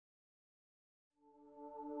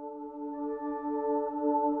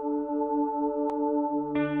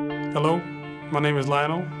Hello, my name is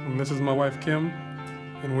Lionel, and this is my wife Kim,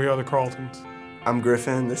 and we are the Carltons. I'm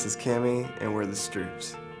Griffin, this is Cammie, and we're the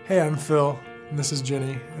Stroops. Hey, I'm Phil, and this is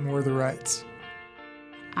Jenny, and we're the Wrights.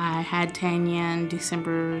 I had Tanya on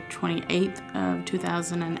December 28th of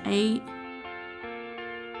 2008.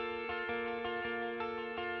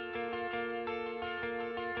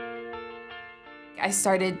 I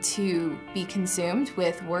started to be consumed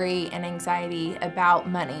with worry and anxiety about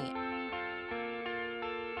money.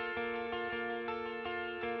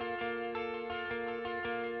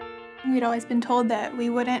 We'd always been told that we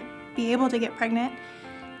wouldn't be able to get pregnant,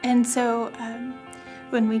 and so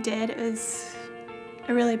when we did, it was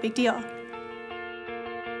a really big deal.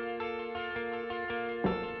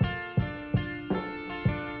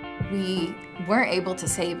 We weren't able to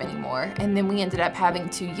save anymore, and then we ended up having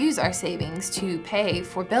to use our savings to pay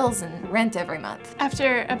for bills and rent every month.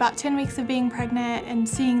 After about 10 weeks of being pregnant and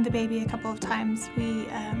seeing the baby a couple of times,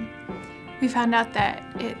 we found out that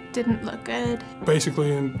it didn't look good.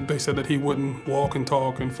 Basically, and they said that he wouldn't walk and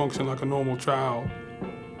talk and function like a normal child.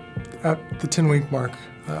 At the 10-week mark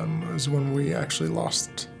was when we actually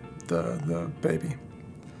lost the baby.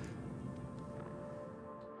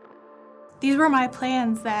 These were my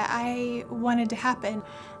plans that I wanted to happen.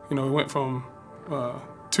 You know, we went from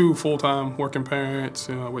two full-time working parents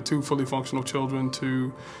with two fully functional children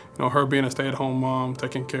to, her being a stay-at-home mom,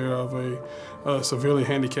 taking care of a severely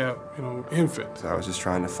handicapped, infant. So I was just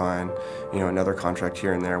trying to find, another contract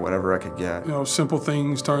here and there, whatever I could get. Simple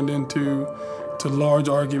things turned into large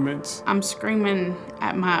arguments. I'm screaming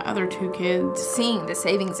at my other two kids. Seeing the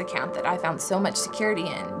savings account that I found so much security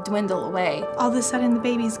in dwindle away. All of a sudden the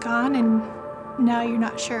baby's gone, and now you're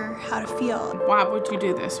not sure how to feel. Why would you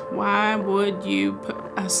do this? Why would you put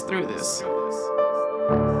us through this?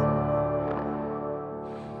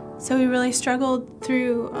 So we really struggled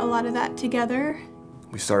through a lot of that together.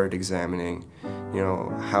 We started examining,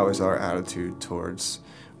 how is our attitude towards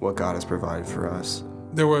what God has provided for us.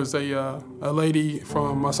 There was a lady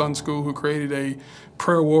from my son's school who created a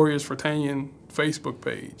Prayer Warriors for Tanyan Facebook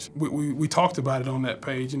page. We talked about it on that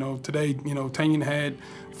page. Today, Tanyan had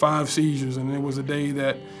 5 seizures, and it was a day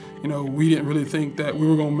that, we didn't really think that we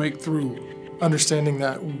were going to make through. Understanding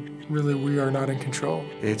that really we are not in control.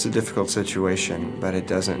 It's a difficult situation, but it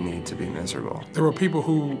doesn't need to be miserable. There were people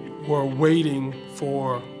who were waiting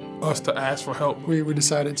for us to ask for help. We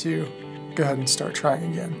decided to go ahead and start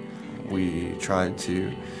trying again. We tried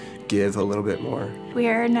to give a little bit more. We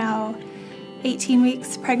are now 18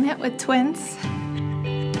 weeks pregnant with twins.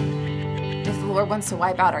 If the Lord wants to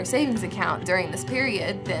wipe out our savings account during this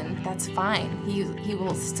period, then that's fine. He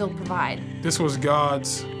will still provide. This was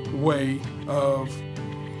God's way of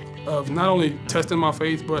not only testing my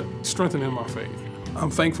faith, but strengthening my faith.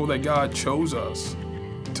 I'm thankful that God chose us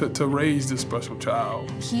to raise this special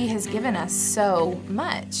child. He has given us so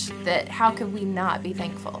much that how could we not be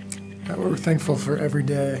thankful? We're thankful for every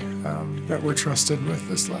day that we're trusted with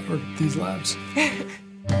these lives.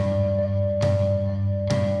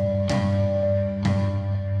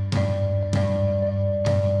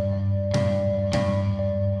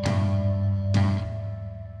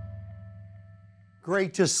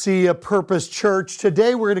 Great to see a Purpose Church.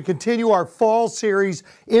 Today we're going to continue our fall series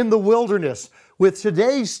in the wilderness with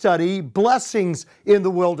today's study, Blessings in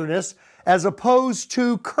the Wilderness, as opposed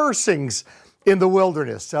to cursings in the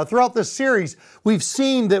wilderness. Throughout this series, we've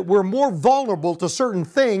seen that we're more vulnerable to certain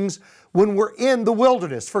things when we're in the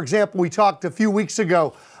wilderness. For example, we talked a few weeks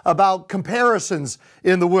ago about comparisons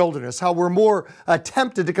in the wilderness, how we're more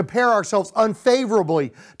tempted to compare ourselves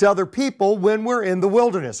unfavorably to other people when we're in the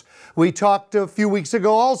wilderness. We talked a few weeks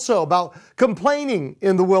ago also about complaining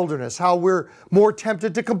in the wilderness, how we're more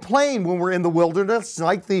tempted to complain when we're in the wilderness,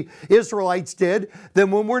 like the Israelites did,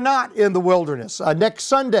 than when we're not in the wilderness. Next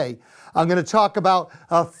Sunday, I'm going to talk about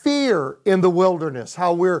fear in the wilderness,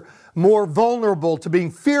 how we're more vulnerable to being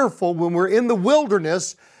fearful when we're in the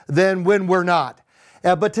wilderness than when we're not.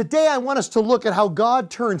 But today I want us to look at how God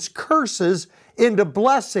turns curses into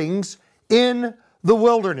blessings in the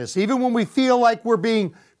wilderness. Even when we feel like we're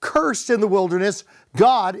being cursed in the wilderness,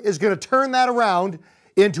 God is going to turn that around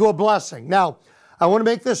into a blessing. Now, I want to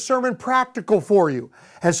make this sermon practical for you.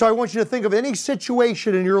 And so I want you to think of any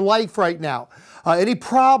situation in your life right now, any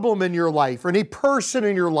problem in your life, or any person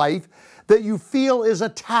in your life that you feel is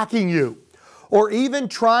attacking you, or even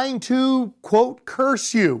trying to, quote,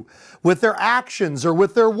 curse you with their actions or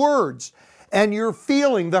with their words. And you're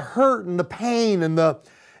feeling the hurt and the pain and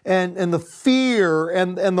the fear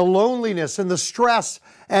and the loneliness and the stress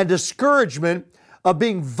and discouragement of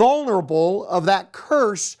being vulnerable of that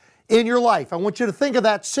curse in your life. I want you to think of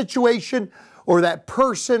that situation or that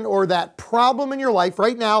person or that problem in your life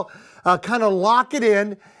right now, kind of lock it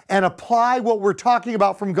in and apply what we're talking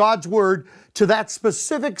about from God's Word to that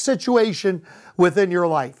specific situation within your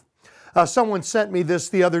life. Someone sent me this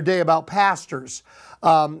the other day about pastors,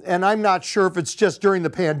 and I'm not sure if it's just during the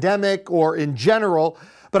pandemic or in general,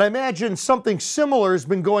 but I imagine something similar has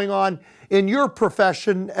been going on in your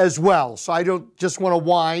profession as well. So I don't just want to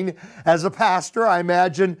whine as a pastor. I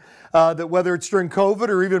imagine that whether it's during COVID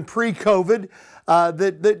or even pre-COVID,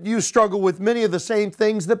 that you struggle with many of the same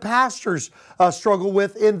things that pastors struggle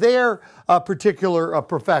with in their particular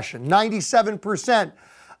profession. 97%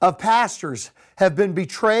 of pastors have been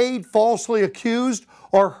betrayed, falsely accused,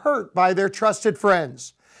 or hurt by their trusted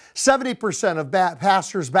friends. 70% of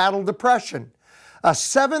pastors battle depression.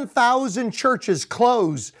 7,000 churches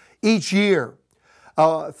close each year.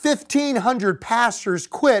 1,500 pastors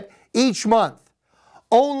quit each month.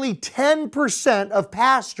 Only 10% of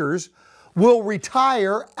pastors will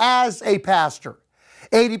retire as a pastor.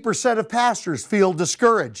 80% of pastors feel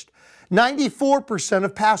discouraged. 94%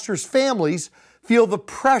 of pastors' families feel the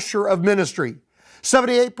pressure of ministry.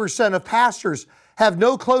 78% of pastors have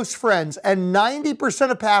no close friends, and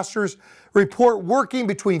 90% of pastors report working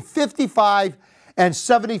between 55 and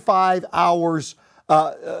 75 hours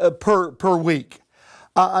per week.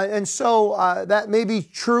 And so that may be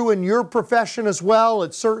true in your profession as well.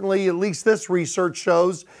 It certainly, at least this research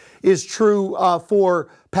shows, is true for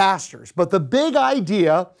pastors. But the big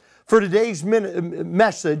idea for today's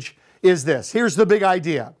message is this. Here's the big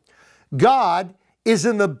idea. God is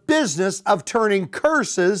in the business of turning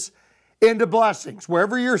curses into blessings.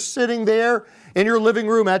 Wherever you're sitting there in your living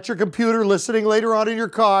room, at your computer, listening later on in your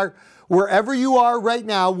car, wherever you are right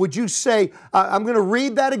now, would you say, I'm going to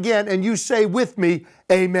read that again, and you say with me,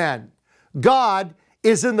 amen. God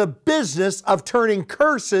is in the business of turning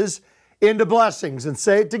curses into blessings. And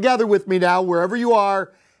say it together with me now, wherever you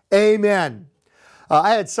are, amen.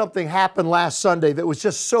 I had something happen last Sunday that was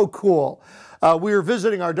just so cool. We were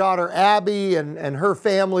visiting our daughter Abby and her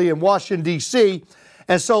family in Washington, D.C.,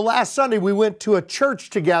 and so last Sunday we went to a church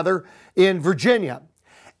together in Virginia.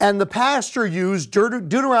 And the pastor used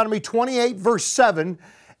Deuteronomy 28, verse 7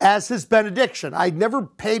 as his benediction. I'd never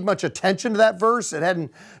paid much attention to that verse. It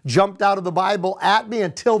hadn't jumped out of the Bible at me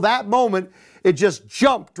until that moment. It just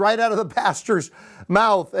jumped right out of the pastor's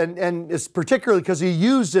mouth, and it's particularly because he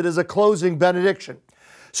used it as a closing benediction.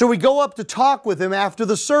 So we go up to talk with him after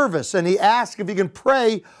the service, and he asks if he can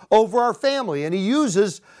pray over our family. And he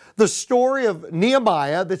uses the story of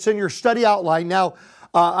Nehemiah that's in your study outline. Now,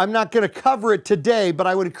 I'm not going to cover it today, but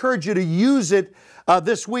I would encourage you to use it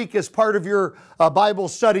this week as part of your Bible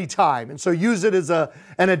study time. And so use it as an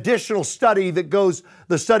additional study that goes,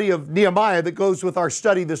 the study of Nehemiah that goes with our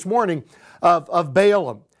study this morning of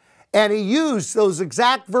Balaam. And he used those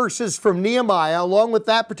exact verses from Nehemiah along with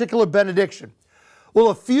that particular benediction. Well,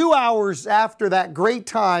 a few hours after that great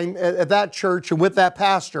time at that church and with that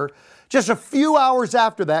pastor, just a few hours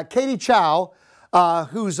after that, Katie Chow,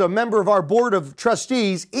 who's a member of our board of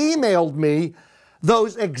trustees, emailed me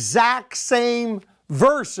those exact same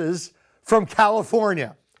verses from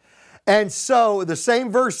California. And so the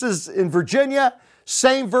same verses in Virginia,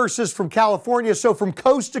 same verses from California. So from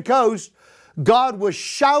coast to coast, God was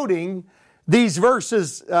shouting these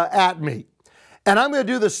verses at me. And I'm going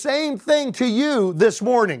to do the same thing to you this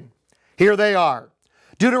morning. Here they are.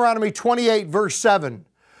 Deuteronomy 28, verse 7.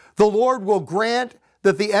 The Lord will grant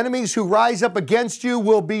that the enemies who rise up against you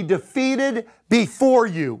will be defeated before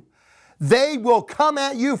you. They will come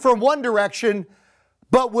at you from one direction,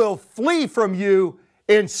 but will flee from you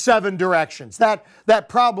in 7 directions. That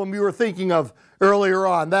problem you were thinking of earlier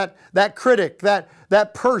on, that critic,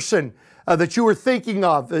 that person that you were thinking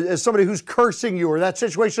of as somebody who's cursing you, or that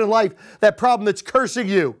situation in life, that problem that's cursing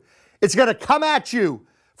you, it's going to come at you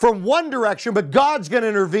from one direction, but God's going to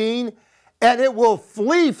intervene, and it will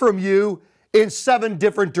flee from you in 7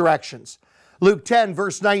 different directions. Luke 10,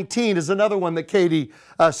 verse 19 is another one that Katie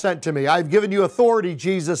sent to me. I've given you authority,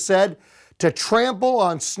 Jesus said, to trample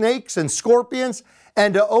on snakes and scorpions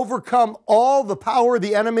and to overcome all the power of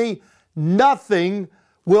the enemy. Nothing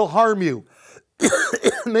will harm you.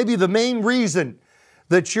 Maybe the main reason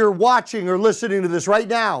that you're watching or listening to this right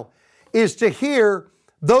now is to hear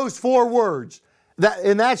those 4 words. That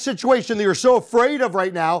in that situation that you're so afraid of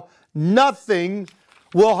right now, nothing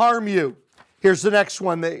will harm you. Here's the next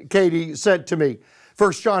one that Katie sent to me.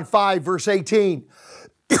 1 John 5, verse 18.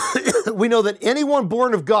 We know that anyone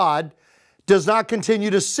born of God does not continue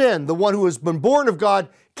to sin. The one who has been born of God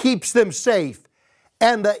keeps them safe,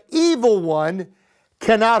 and the evil one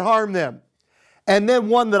cannot harm them. And then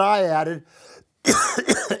one that I added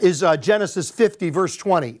is Genesis 50, verse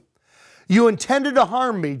 20. You intended to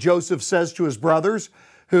harm me, Joseph says to his brothers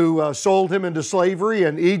who sold him into slavery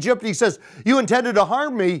in Egypt. He says, you intended to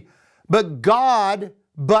harm me, but God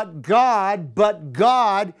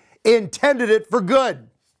intended it for good,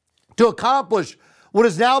 to accomplish what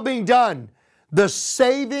is now being done, the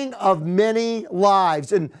saving of many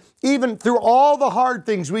lives. And even through all the hard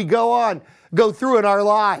things we go through in our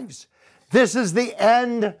lives, this is the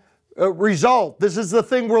end result. This is the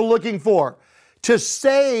thing we're looking for, to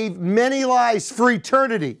save many lives for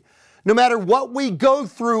eternity. No matter what we go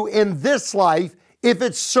through in this life, if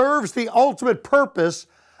it serves the ultimate purpose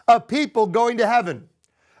of people going to heaven,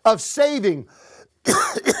 of saving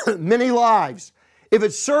many lives, if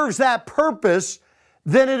it serves that purpose,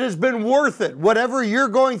 then it has been worth it. Whatever you're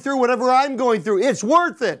going through, whatever I'm going through, it's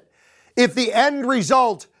worth it if the end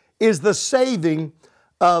result is the saving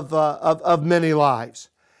of many lives.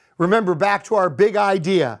 Remember, back to our big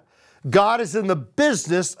idea, God is in the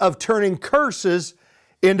business of turning curses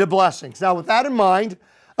into blessings. Now, with that in mind,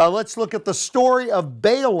 let's look at the story of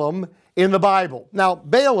Balaam in the Bible. Now,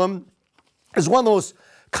 Balaam is one of the most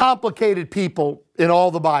complicated people in all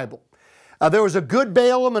the Bible. There was a good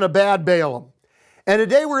Balaam and a bad Balaam. And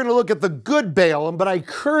today we're going to look at the good Balaam, but I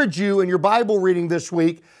encourage you in your Bible reading this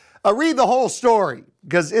week, read the whole story,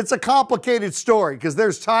 because it's a complicated story, because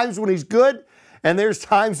there's times when he's good and there's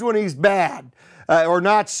times when he's bad or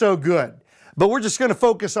not so good. But we're just going to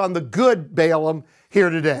focus on the good Balaam here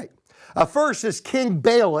today. First is King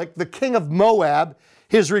Balak, the king of Moab,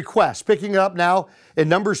 his request. Picking it up now in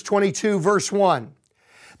Numbers 22, verse 1.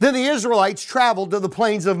 Then the Israelites traveled to the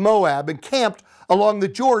plains of Moab and camped along the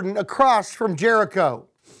Jordan across from Jericho.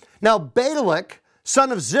 Now Balak,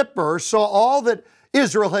 son of Zippor, saw all that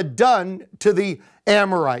Israel had done to the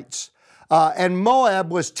Amorites. And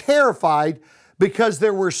Moab was terrified because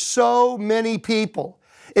there were so many people.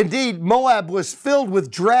 Indeed, Moab was filled with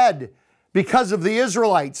dread because of the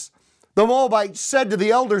Israelites. The Moabites said to the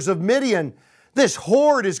elders of Midian, this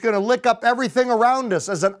horde is going to lick up everything around us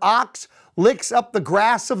as an ox licks up the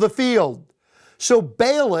grass of the field. So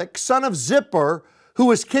Balak, son of Zippor, who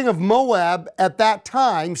was king of Moab at that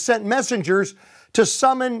time, sent messengers to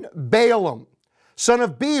summon Balaam, son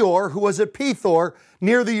of Beor, who was at Pethor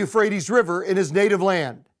near the Euphrates River in his native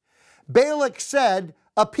land. Balak said,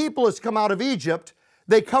 a people has come out of Egypt.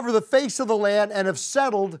 They cover the face of the land and have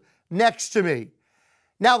settled next to me.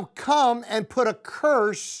 Now come and put a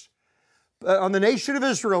curse on the nation of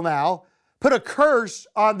Israel now. Put a curse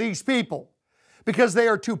on these people because they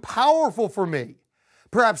are too powerful for me.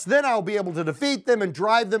 Perhaps then I'll be able to defeat them and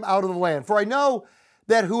drive them out of the land. For I know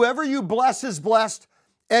that whoever you bless is blessed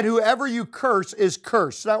and whoever you curse is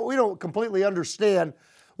cursed. Now, we don't completely understand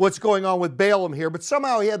what's going on with Balaam here, but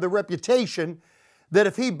somehow he had the reputation that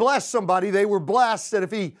if he blessed somebody, they were blessed, and if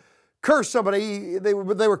he cursed somebody, they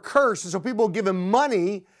were cursed. And so people give him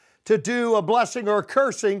money to do a blessing or a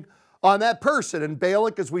cursing on that person. And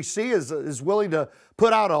Balak, as we see, is willing to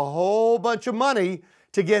put out a whole bunch of money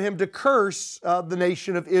to get him to curse the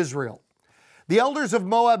nation of Israel. The elders of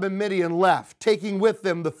Moab and Midian left, taking with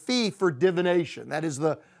them the fee for divination. That is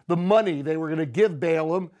the money they were going to give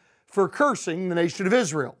Balaam for cursing the nation of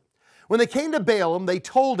Israel. When they came to Balaam, they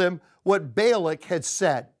told him what Balak had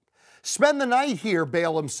said. Spend the night here,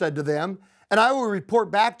 Balaam said to them, and I will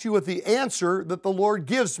report back to you with the answer that the Lord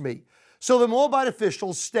gives me. So the Moabite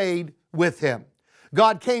officials stayed with him.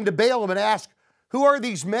 God came to Balaam and asked, who are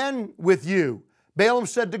these men with you? Balaam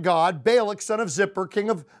said to God, Balak, son of Zippor, king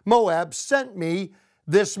of Moab, sent me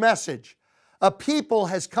this message. A people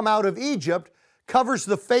has come out of Egypt, covers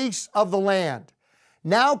the face of the land.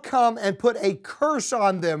 Now come and put a curse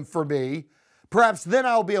on them for me. Perhaps then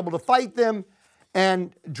I'll be able to fight them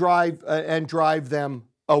and drive them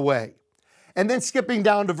away. And then skipping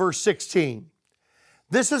down to verse 16.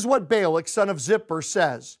 This is what Balak, son of Zippor,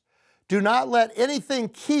 says. Do not let anything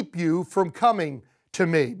keep you from coming to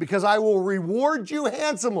me, because I will reward you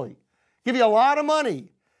handsomely, give you a lot of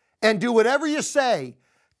money, and do whatever you say.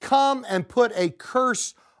 Come and put a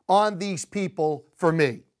curse on these people for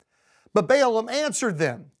me. But Balaam answered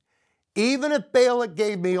them, even if Balak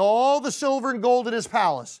gave me all the silver and gold in his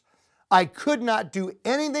palace, I could not do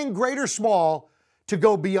anything great or small to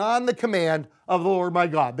go beyond the command of the Lord my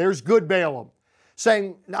God. There's good Balaam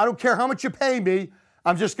saying, I don't care how much you pay me,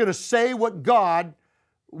 I'm just going to say what God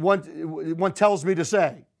one tells me to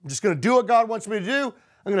say. I'm just going to do what God wants me to do.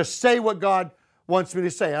 I'm going to say what God wants me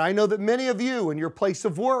to say. And I know that many of you in your place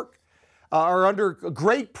of work are under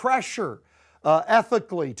great pressure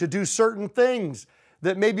ethically to do certain things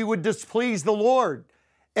that maybe would displease the Lord.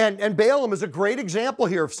 And Balaam is a great example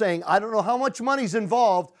here of saying, I don't know how much money's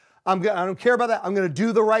involved. I don't care about that. I'm going to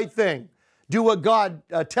do the right thing. do what God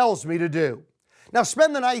tells me to do. Now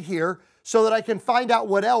spend the night here so that I can find out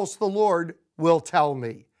what else the Lord will tell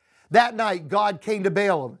me. That night God came to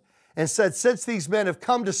Balaam and said, since these men have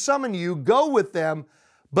come to summon you, go with them,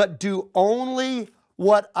 but do only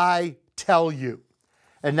what I tell you.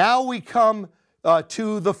 And now we come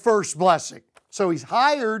to the first blessing. So he's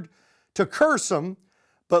hired to curse them,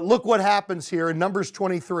 but look what happens here in Numbers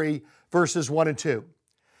 23, verses 1 and 2.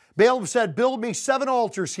 Balaam said, build me 7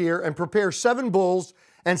 altars here and prepare 7 bulls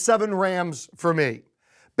and 7 rams for me.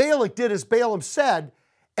 Balak did as Balaam said,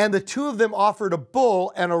 and the 2 of them offered a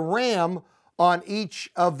bull and a ram on each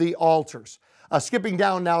of the altars. Skipping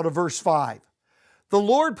down now to verse 5. The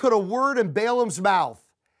Lord put a word in Balaam's mouth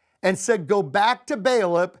and said, go back to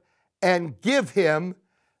Balak and give him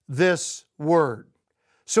this word.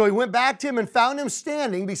 So he went back to him and found him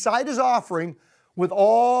standing beside his offering with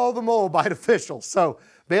all the Moabite officials. So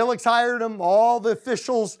Balak's hired him, all the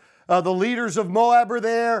officials, the leaders of Moab are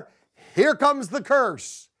there. Here comes the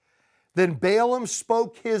curse. Then Balaam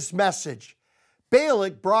spoke his message.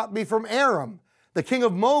 Balak brought me from Aram, the king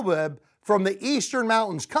of Moab, from the eastern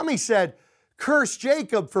mountains. Come, he said, curse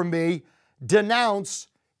Jacob for me, denounce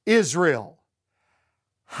Israel.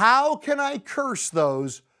 How can I curse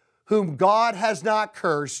those whom God has not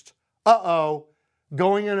cursed?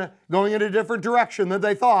 Going in a different direction than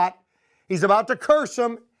they thought. He's about to curse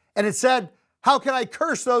them, and it said, how can I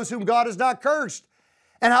curse those whom God has not cursed?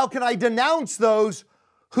 And how can I denounce those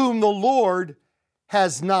whom the Lord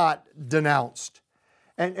has not denounced?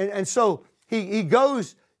 And so he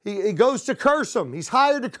goes to curse him. He's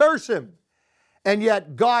hired to curse him. And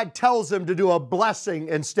yet God tells him to do a blessing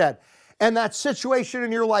instead. And that situation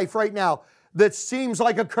in your life right now that seems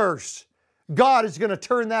like a curse, God is going to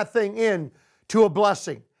turn that thing into a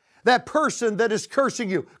blessing. That person that is cursing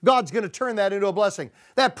you, God's going to turn that into a blessing.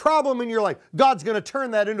 That problem in your life, God's going to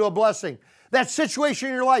turn that into a blessing. That situation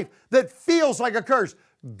in your life that feels like a curse,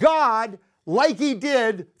 God, like He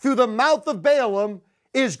did through the mouth of Balaam,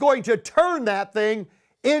 is going to turn that thing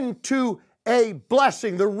into a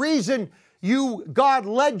blessing. The reason God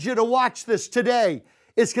led you to watch this today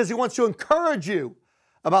is because He wants to encourage you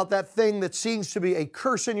about that thing that seems to be a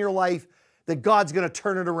curse in your life, that God's going to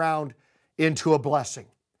turn it around into a blessing.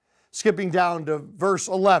 Skipping down to verse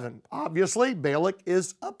 11. Obviously, Balak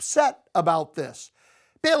is upset about this.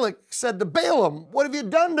 Balak said to Balaam, what have you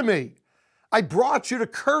done to me? I brought you to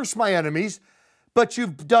curse my enemies, but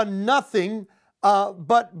you've done nothing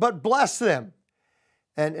but bless them.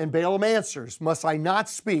 And Balaam answers, must I not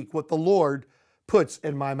speak what the Lord puts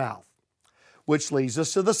in my mouth? Which leads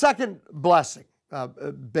us to the second blessing.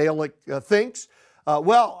 Balak thinks,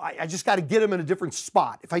 I just got to get him in a different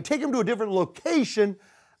spot. If I take him to a different location,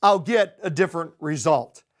 I'll get a different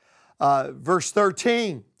result. Verse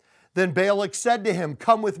 13, then Balak said to him,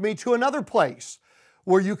 come with me to another place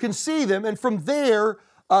where you can see them, and from there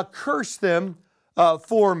curse them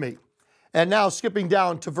for me. And now skipping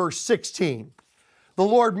down to verse 16. The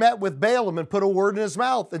Lord met with Balaam and put a word in his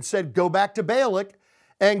mouth and said, go back to Balak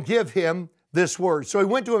and give him this word. So he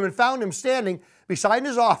went to him and found him standing beside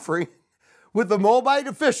his offering with the Moabite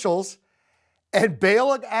officials, and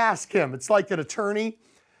Balak asked him. It's like an attorney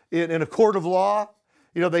in a court of law.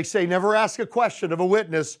 You know, they say never ask a question of a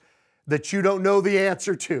witness that you don't know the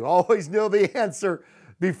answer to. Always know the answer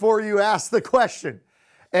before you ask the question.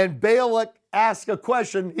 And Balak asked a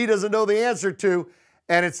question he doesn't know the answer to,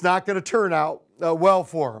 and it's not going to turn out well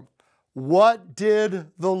for him. What did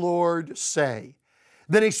the Lord say?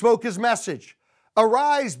 Then he spoke his message.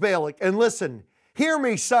 Arise, Balak, and listen. Hear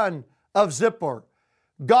me, son of Zippor.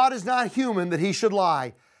 God is not human that He should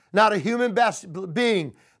lie, not a human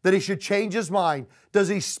being that He should change His mind. Does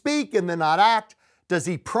He speak and then not act? Does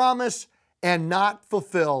He promise and not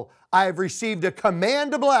fulfill? I have received a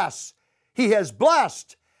command to bless. He has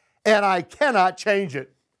blessed, and I cannot change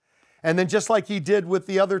it. And then just like He did with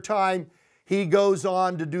the other time, He goes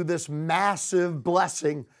on to do this massive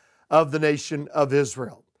blessing of the nation of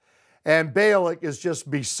Israel. And Balak is just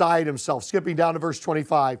beside himself. Skipping down to verse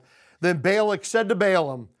 25. Then Balak said to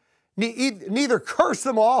Balaam, neither curse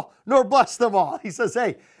them all nor bless them all. He says,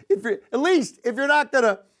 hey, if you're not going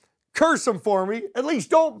to curse them for me, at least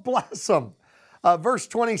don't bless them. Verse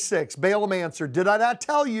 26, Balaam answered, did I not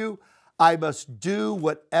tell you I must do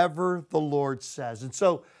whatever the Lord says? And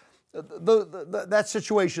so that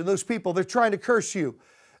situation, those people, they're trying to curse you.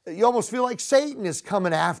 You almost feel like Satan is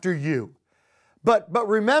coming after you. But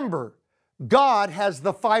remember, God has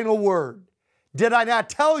the final word. Did I not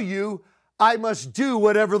tell you I must do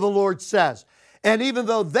whatever the Lord says? And even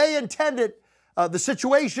though they intend it, the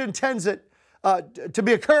situation intends it to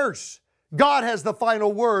be a curse, God has the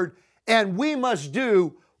final word, and we must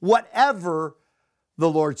do whatever the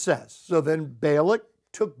Lord says. So then Balak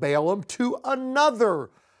took Balaam to another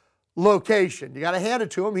location. You got to hand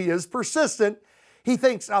it to him. He is persistent. He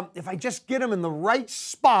thinks, if I just get him in the right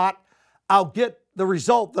spot, I'll get the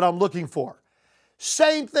result that I'm looking for.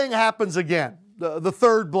 Same thing happens again, the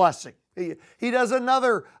third blessing. He does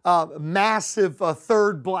another massive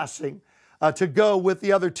third blessing to go with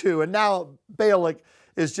the other two. And now Balak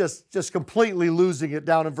is just completely losing it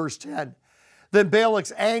down in verse 10. Then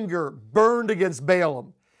Balak's anger burned against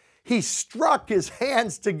Balaam. He struck his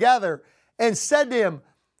hands together and said to him,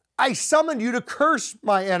 I summoned you to curse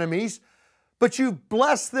my enemies, but you've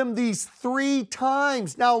blessed them these 3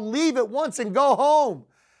 times. Now leave at once and go home.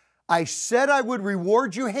 I said I would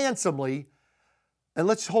reward you handsomely. And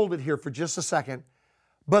let's hold it here for just a second.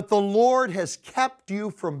 But the Lord has kept you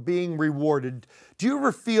from being rewarded. Do you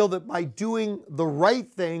ever feel that by doing the right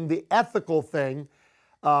thing, the ethical thing,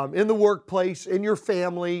 in the workplace, in your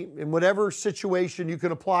family, in whatever situation you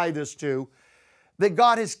can apply this to, that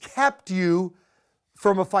God has kept you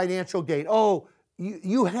from a financial gain? Oh,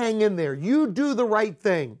 you hang in there. You do the right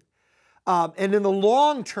thing. And in the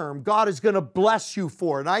long term, God is going to bless you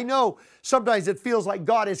for it. And I know sometimes it feels like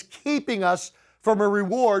God is keeping us from a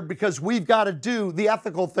reward because we've got to do the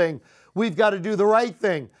ethical thing. We've got to do the right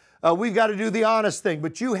thing. We've got to do the honest thing.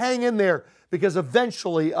 But you hang in there because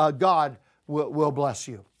eventually God will bless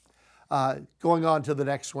you. Going on to the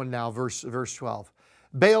next one now, verse 12.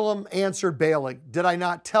 Balaam answered Balak, did I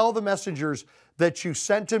not tell the messengers that you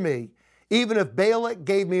sent to me? Even if Balak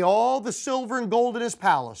gave me all the silver and gold in his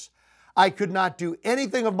palace, I could not do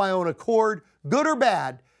anything of my own accord, good or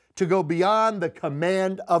bad, to go beyond the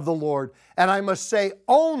command of the Lord. And I must say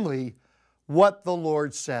only what the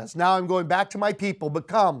Lord says. Now I'm going back to my people, but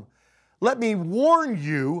come, let me warn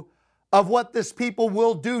you of what this people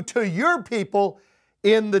will do to your people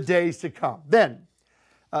in the days to come. Then,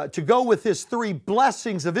 to go with his 3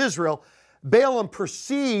 blessings of Israel, Balaam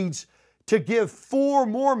proceeds to give 4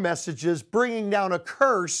 more messages, bringing down a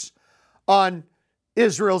curse on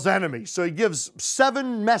Israel's enemies. So he gives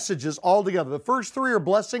 7 messages altogether. The first 3 are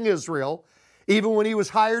blessing Israel, even when he was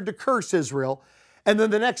hired to curse Israel. And then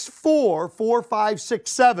the next 4, 5,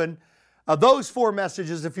 6, 7, those 4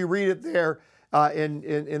 messages, if you read it there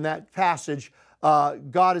in that passage,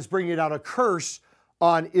 God is bringing down a curse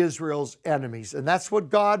on Israel's enemies. And that's what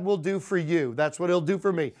God will do for you. That's what he'll do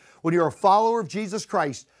for me. When you're a follower of Jesus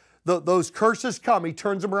Christ, those curses come. He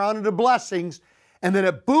turns them around into blessings, and then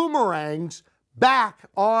it boomerangs back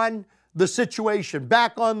on the situation,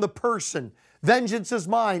 back on the person. Vengeance is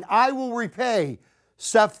mine. I will repay,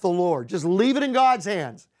 saith the Lord. Just leave it in God's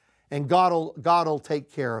hands, and God will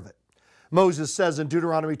take care of it. Moses says in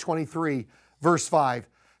Deuteronomy 23, verse 5,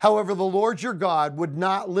 however, the Lord your God would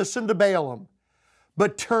not listen to Balaam,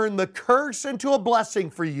 but turn the curse into a blessing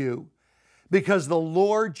for you, because the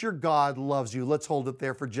Lord your God loves you. Let's hold it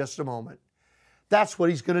there for just a moment. That's what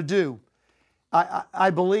he's going to do. I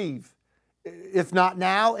believe, if not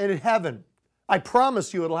now, and in heaven. I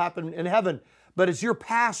promise you it'll happen in heaven. But as your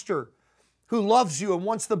pastor who loves you and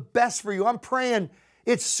wants the best for you, I'm praying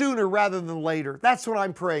it's sooner rather than later. That's what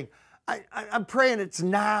I'm praying. I'm praying it's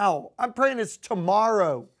now. I'm praying it's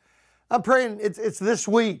tomorrow. I'm praying it's this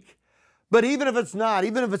week. But even if it's not,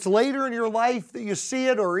 even if it's later in your life that you see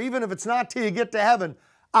it, or even if it's not till you get to heaven,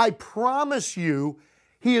 I promise you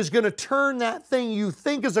he is going to turn that thing you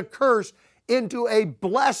think is a curse into a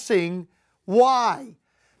blessing. Why?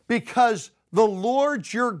 Because the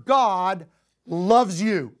Lord your God loves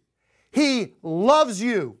you. He loves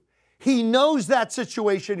you. He knows that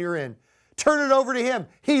situation you're in. Turn it over to him.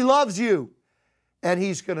 He loves you. And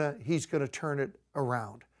he's gonna turn it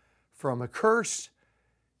around from a curse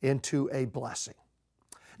into a blessing.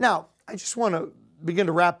 Now, I just want to begin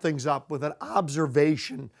to wrap things up with an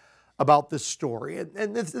observation about this story.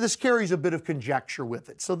 And this carries a bit of conjecture with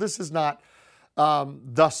it. So this is not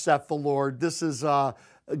thus saith the Lord. This is Pastor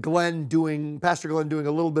Glenn doing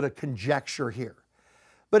a little bit of conjecture here.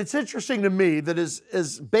 But it's interesting to me that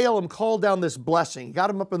as Balaam called down this blessing, he got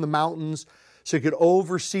him up in the mountains so he could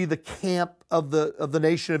oversee the camp of the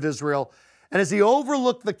nation of Israel. And as he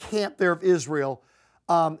overlooked the camp there of Israel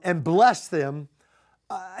and blessed them,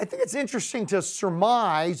 I think it's interesting to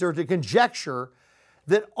surmise or to conjecture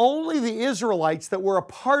that only the Israelites that were a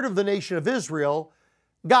part of the nation of Israel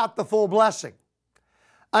got the full blessing.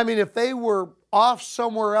 I mean, if they were off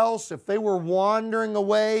somewhere else, if they were wandering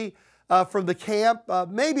away from the camp,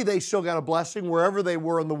 maybe they still got a blessing wherever they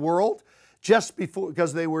were in the world, just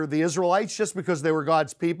because they were the Israelites, just because they were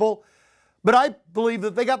God's people. But I believe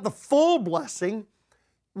that they got the full blessing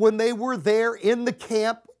when they were there in the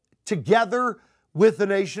camp together with the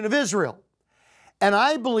nation of Israel. And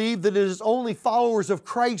I believe that it is only followers of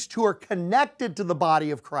Christ who are connected to the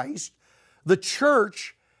body of Christ, the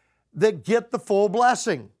church, that get the full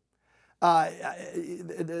blessing. They're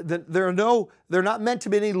not meant to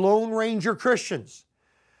be any Lone Ranger Christians.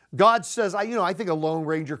 God says, I think a Lone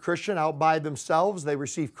Ranger Christian out by themselves, they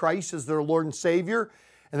receive Christ as their Lord and Savior,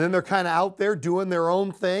 and then they're kind of out there doing their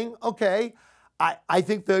own thing. Okay, I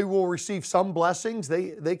think they will receive some blessings.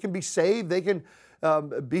 They can be saved. They can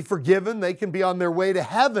be forgiven. They can be on their way to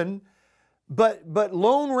heaven. But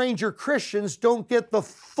Lone Ranger Christians don't get the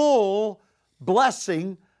full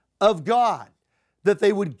blessing of God that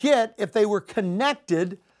they would get if they were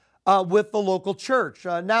connected with the local church.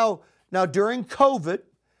 Now during COVID,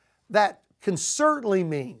 that can certainly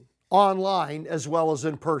mean online as well as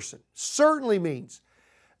in person. Certainly means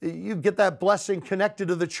you get that blessing connected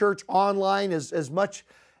to the church online as much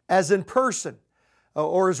as in person,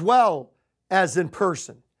 or as well as in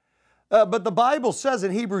person. But the Bible says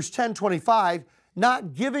in Hebrews 10:25,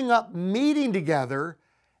 not giving up meeting together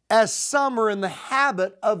as some are in the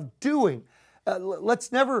habit of doing.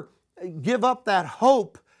 Let's never give up that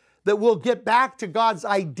hope that we'll get back to God's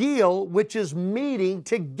ideal, which is meeting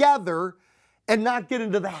together, and not get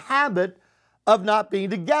into the habit of not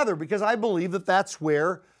being together, because I believe that that's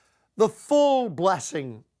where the full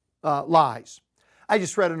blessing lies. I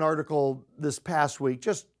just read an article this past week,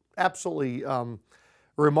 just absolutely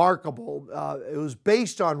remarkable. It was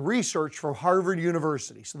based on research from Harvard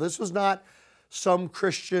University. So this was not some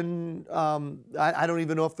Christian, I don't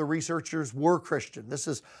even know if the researchers were Christian. This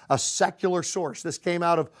is a secular source. This came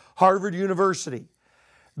out of Harvard University,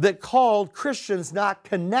 that called Christians not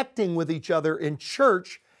connecting with each other in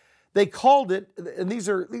church. They called it, and these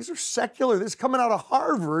are secular, this is coming out of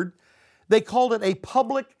Harvard, they called it a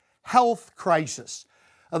public health crisis.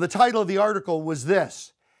 The title of the article was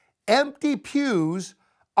this: Empty Pews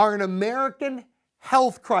Are an American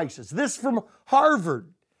Health Crisis. This from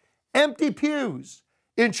Harvard. Empty pews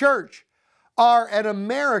in church are an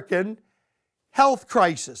American health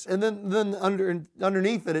crisis. And then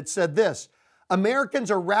underneath it said this: Americans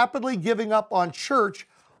are rapidly giving up on church.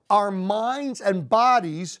 Our minds and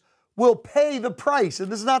bodies will pay the price. And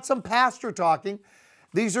this is not some pastor talking.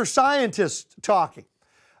 These are scientists talking.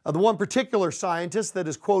 The one particular scientist that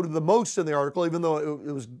is quoted the most in the article, even though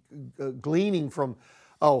it was gleaning from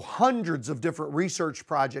hundreds of different research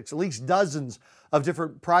projects, at least dozens of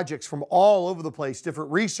different projects from all over the place,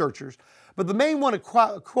 different researchers. But the main one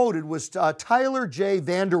quoted was Tyler J.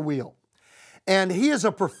 Vanderweel. And he is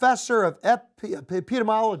a professor of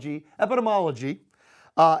epidemiology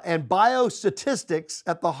and biostatistics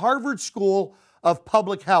at the Harvard School of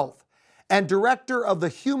Public Health, and director of the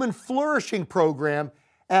Human Flourishing Program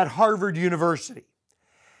at Harvard University.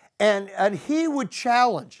 And he would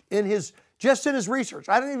challenge just in his research,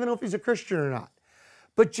 I don't even know if he's a Christian or not,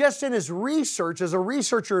 but just in his research, as a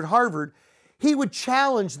researcher at Harvard, he would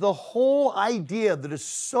challenge the whole idea that is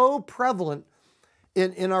so prevalent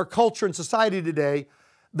in our culture and society today,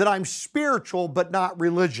 that I'm spiritual but not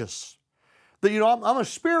religious. That, I'm a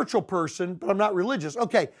spiritual person, but I'm not religious.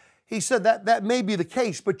 Okay, he said that may be the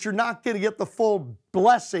case, but you're not going to get the full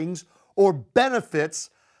blessings or benefits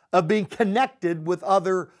of being connected with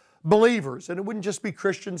other believers. And it wouldn't just be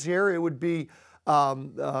Christians here. It would be,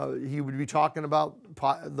 he would be talking about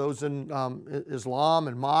those in Islam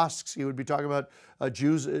and mosques. He would be talking about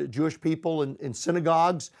Jewish people in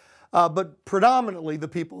synagogues. But predominantly the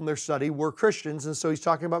people in their study were Christians. And so he's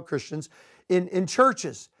talking about Christians in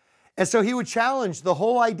churches. And so he would challenge the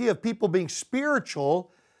whole idea of people being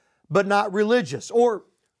spiritual but not religious. Or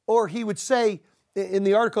he would say, in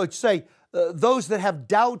the article, he'd say, those that have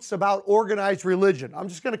doubts about organized religion. I'm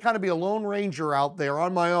just going to kind of be a lone ranger out there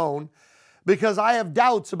on my own because I have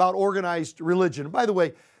doubts about organized religion. By the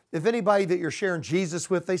way, if anybody that you're sharing Jesus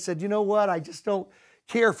with, they said, you know what, I just don't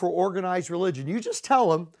care for organized religion, you just tell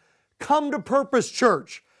them, come to Purpose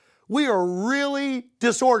Church. We are really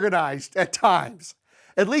disorganized at times.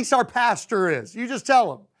 At least our pastor is. You just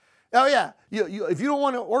tell them. Oh yeah, if you don't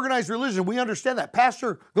want to organize religion, we understand that.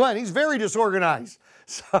 Pastor Glenn, he's very disorganized.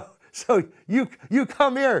 So you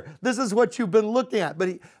come here. This is what you've been looking at.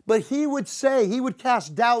 But he would say, he would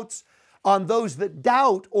cast doubts on those that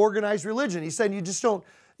doubt organized religion. He's saying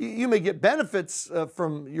you may get benefits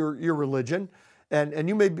from your religion, and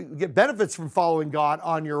you may get benefits from following God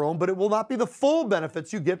on your own, but it will not be the full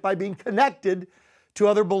benefits you get by being connected to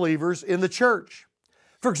other believers in the church.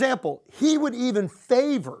 For example, he would even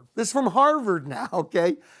favor, this is from Harvard now,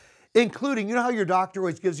 okay, including, you know how your doctor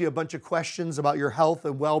always gives you a bunch of questions about your health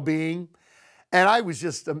and well-being? And I was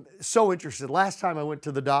just so interested. Last time I went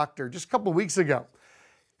to the doctor, just a couple of weeks ago,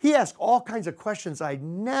 he asked all kinds of questions I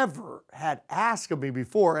never had asked of me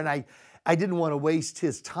before, and I didn't want to waste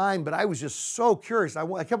his time, but I was just so curious.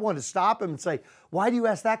 I kept wanting to stop him and say, why do you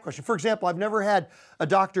ask that question? For example, I've never had a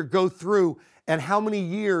doctor go through and how many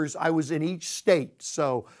years I was in each state.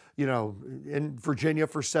 So, you know, in Virginia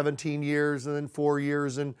for 17 years, and then 4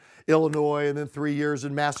 years in Illinois, and then 3 years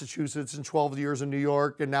in Massachusetts, and 12 years in New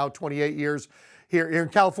York, and now 28 years here in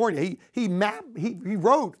California. He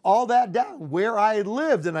wrote all that down, where I had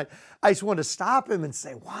lived, and I just wanted to stop him and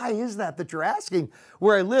say, why is that you're asking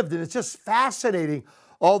where I lived? And it's just fascinating,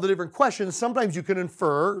 all the different questions. Sometimes you can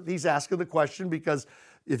infer he's asking the question because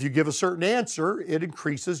if you give a certain answer, it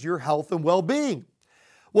increases your health and well-being.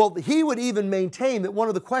 Well, he would even maintain that one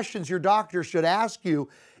of the questions your doctor should ask you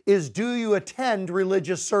is, do you attend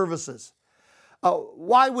religious services?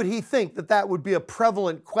 Why would he think that would be a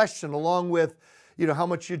prevalent question, along with, you know, how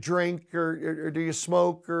much you drink, or do you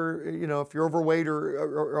smoke, or, you know, if you're overweight,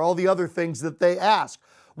 or all the other things that they ask?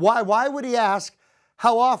 Why would he ask,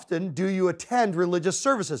 how often do you attend religious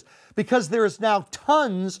services? Because there is now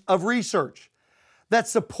tons of research that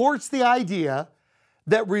supports the idea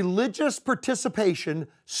that religious participation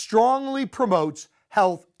strongly promotes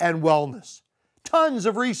health and wellness. Tons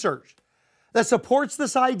of research that supports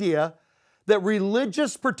this idea that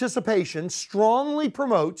religious participation strongly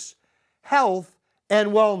promotes health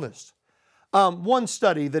and wellness. One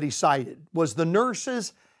study that he cited was the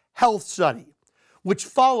Nurses' Health Study, which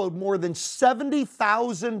followed more than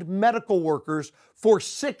 70,000 medical workers for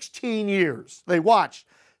 16 years. They watched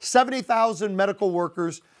 70,000 medical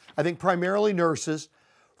workers, I think primarily nurses,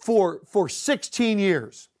 for 16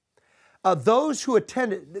 years. Those who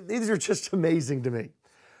attended, these are just amazing to me.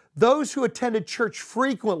 Those who attended church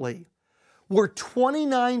frequently were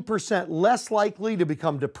 29% less likely to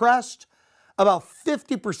become depressed, about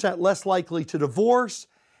 50% less likely to divorce,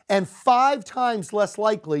 and 5 times less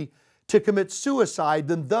likely to commit suicide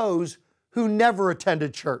than those who never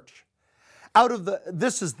attended church.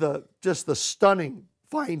 This is just the stunning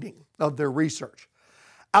finding of their research.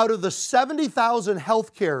 Out of the 70,000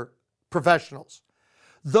 healthcare professionals,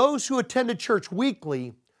 those who attended church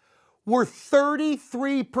weekly were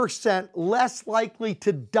 33% less likely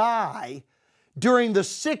to die during the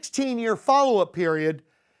 16-year follow-up period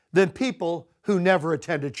than people who never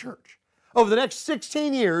attended church. Over the next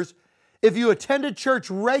 16 years, if you attended church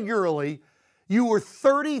regularly, you were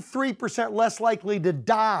 33% less likely to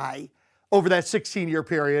die over that 16-year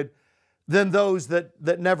period than those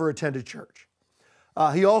that never attended church.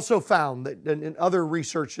 He also found that in other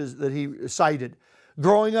researches that he cited,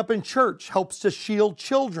 growing up in church helps to shield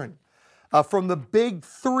children from the big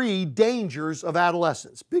 3 dangers of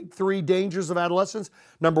adolescence. Big 3 dangers of adolescence.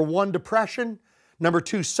 Number 1, depression. Number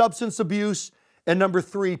 2, substance abuse. And number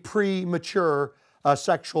 3, premature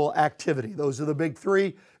sexual activity. Those are the big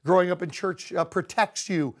 3. Growing up in church protects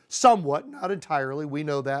you somewhat, not entirely, we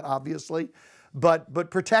know that obviously, but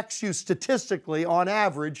protects you statistically on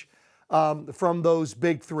average from those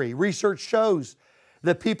big 3. Research shows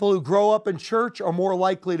that people who grow up in church are more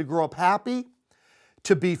likely to grow up happy,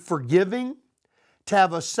 to be forgiving, to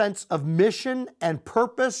have a sense of mission and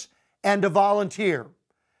purpose, and to volunteer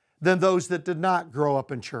than those that did not grow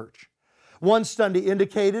up in church. One study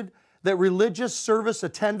indicated that religious service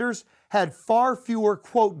attenders had far fewer,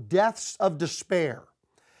 quote, deaths of despair.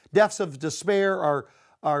 Deaths of despair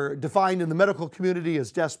are defined in the medical community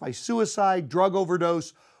as deaths by suicide, drug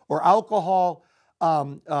overdose, or alcohol,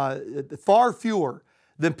 far fewer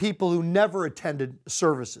than people who never attended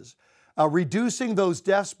services, reducing those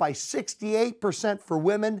deaths by 68% for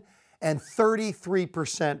women and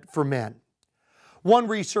 33% for men. One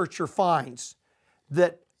researcher finds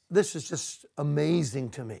that, this is just amazing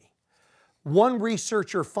to me, one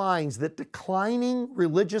researcher finds that declining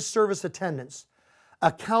religious service attendance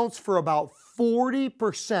accounts for about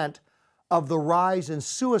 40% of the rise in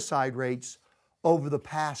suicide rates over the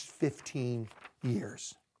past 15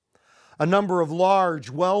 years. A number of large,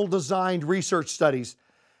 well-designed research studies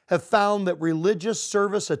have found that religious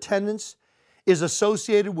service attendance is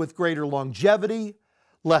associated with greater longevity,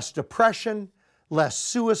 less depression, less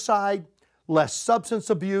suicide, less substance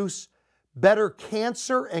abuse, better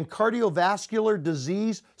cancer and cardiovascular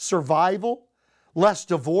disease survival, less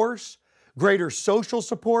divorce, greater social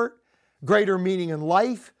support, greater meaning in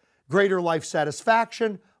life, greater life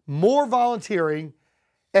satisfaction, more volunteering,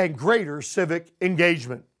 and greater civic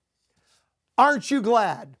engagement. Aren't you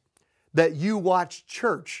glad that you watched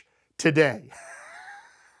church today?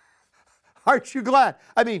 Aren't you glad?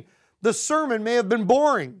 I mean, the sermon may have been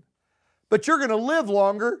boring, but you're going to live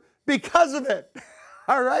longer because of it.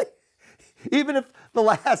 All right? Even if the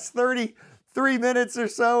last 30, 3 minutes or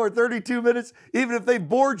so, or 32 minutes, even if they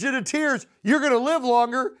bored you to tears, you're going to live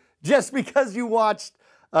longer just because you watched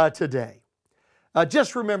today.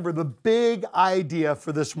 Just remember the big idea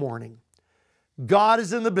for this morning. God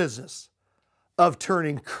is in the business of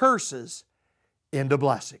turning curses into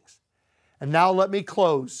blessings. And now let me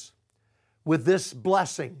close with this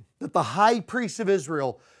blessing that the high priest of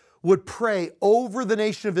Israel would pray over the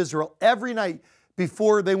nation of Israel every night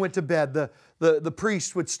before they went to bed. The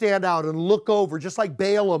priest would stand out and look over, just like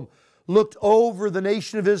Balaam looked over the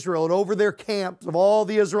nation of Israel and over their camps of all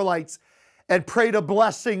the Israelites and prayed a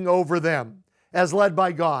blessing over them as led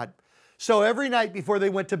by God. So every night before they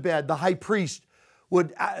went to bed, the high priest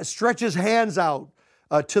would stretch his hands out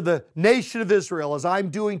to the nation of Israel, as I'm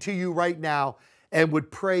doing to you right now, and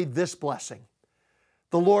would pray this blessing.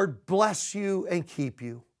 The Lord bless you and keep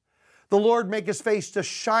you. The Lord make His face to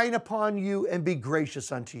shine upon you and be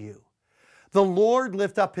gracious unto you. The Lord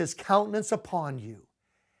lift up His countenance upon you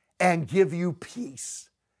and give you peace.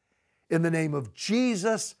 In the name of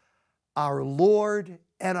Jesus, our Lord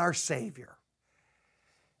and our Savior.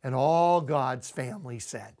 And all God's family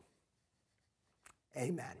said,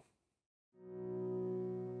 amen.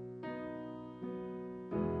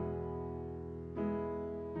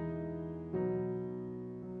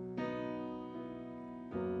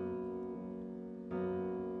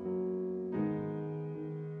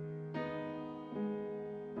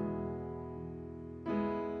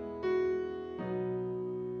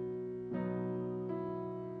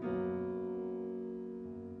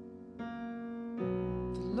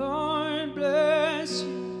 Lord bless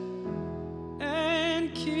you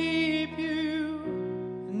and keep you,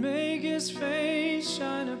 and make His face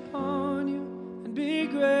shine upon you and be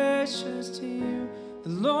gracious to you. The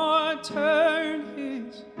Lord turn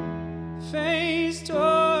His face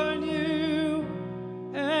toward you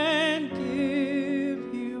and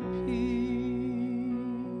give you peace.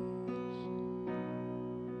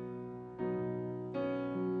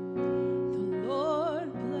 The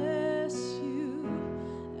Lord bless you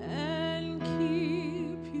and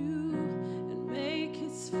keep you, and make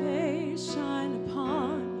His face shine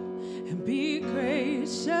upon you and be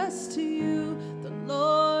gracious to you. The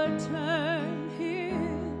Lord turn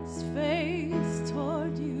His face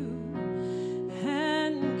toward you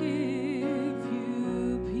and give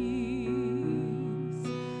you peace.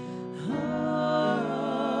 Amen.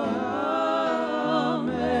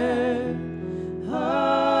 Amen.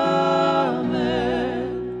 Amen.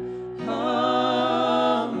 Amen.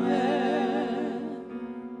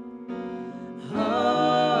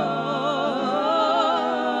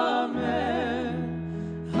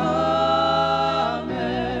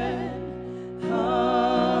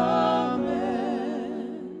 Amen.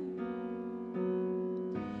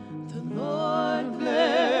 The Lord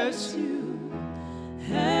bless you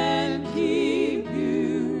and keep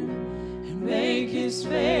you, and make His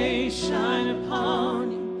face shine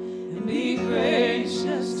upon you and be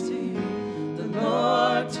gracious to you. The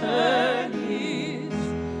Lord turn His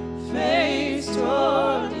face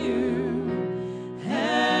toward you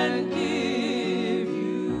and give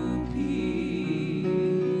you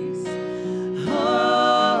peace. Amen.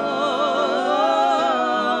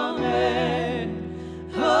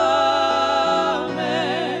 Amen. Amen.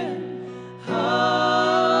 Amen.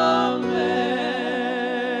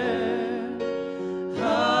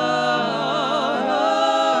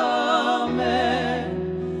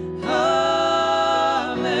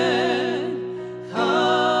 Amen.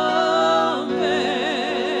 Amen.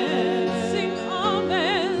 Sing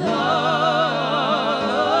amen. Amen.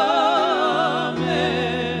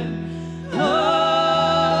 Amen.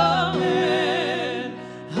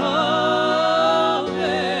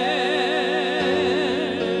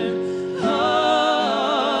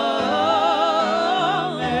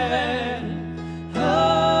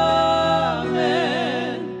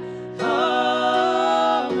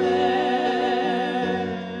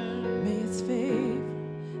 May His favor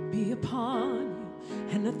be upon you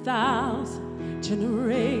and 1,000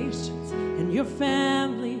 generations, and your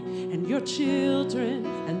family and your children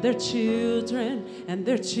and their children and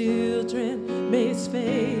their children. May His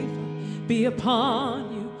favor be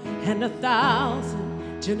upon you and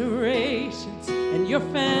 1,000 generations, and your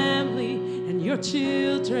family and your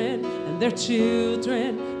children and their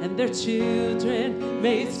children and their children.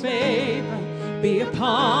 May His favor be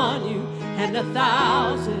upon you and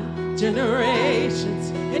 1,000 generations,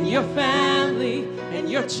 and your family and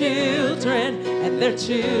your children and their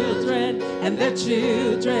children and their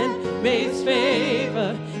children. May His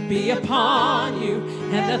favor be upon you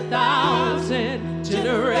and 1,000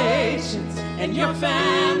 generations, and your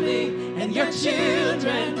family and your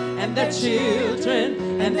children, and their children,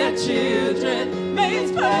 and their children. May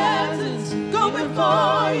His presence go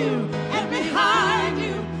before you, and behind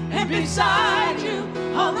you, and beside you,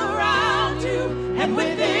 all around you, and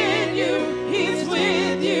within you. He is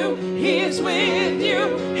with you, He is with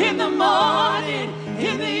you, in the morning,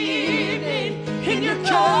 in the evening, in your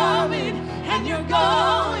coming, and your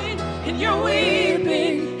going, in your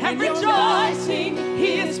weeping, and rejoicing.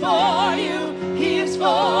 He is for you, He is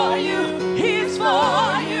for you, He is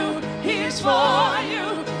for you, He is for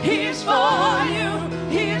you, He is for you,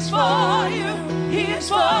 He is for you, He is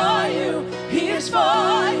for you, He is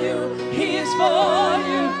for you, He is for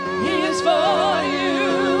you, He is for you.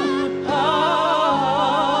 Amen.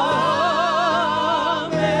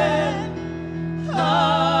 Amen.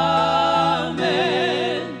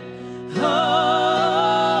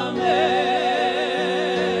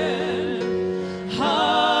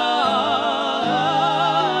 Amen.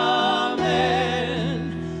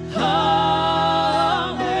 Amen.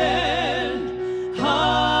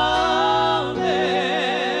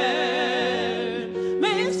 Amen.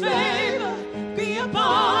 May His favor be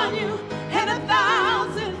upon you and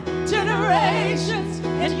 1,000 generations,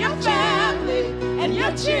 and your family, and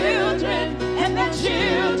your children, and their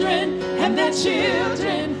children, and their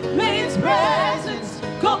children. May His presence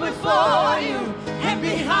go before you, and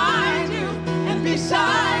behind you, and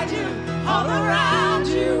beside you, all around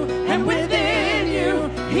you, and within you.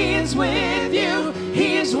 He is with you,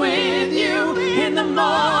 He is with you, in the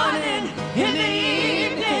morning, in the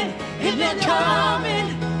evening, in the coming,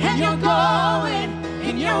 and your going,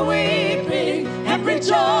 in your weeping, and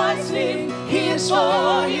rejoicing. He is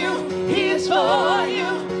for you, He is for you,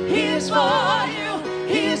 He is for you,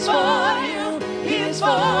 He is for you, He is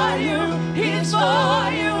for you, He is for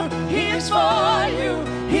you, He is for you.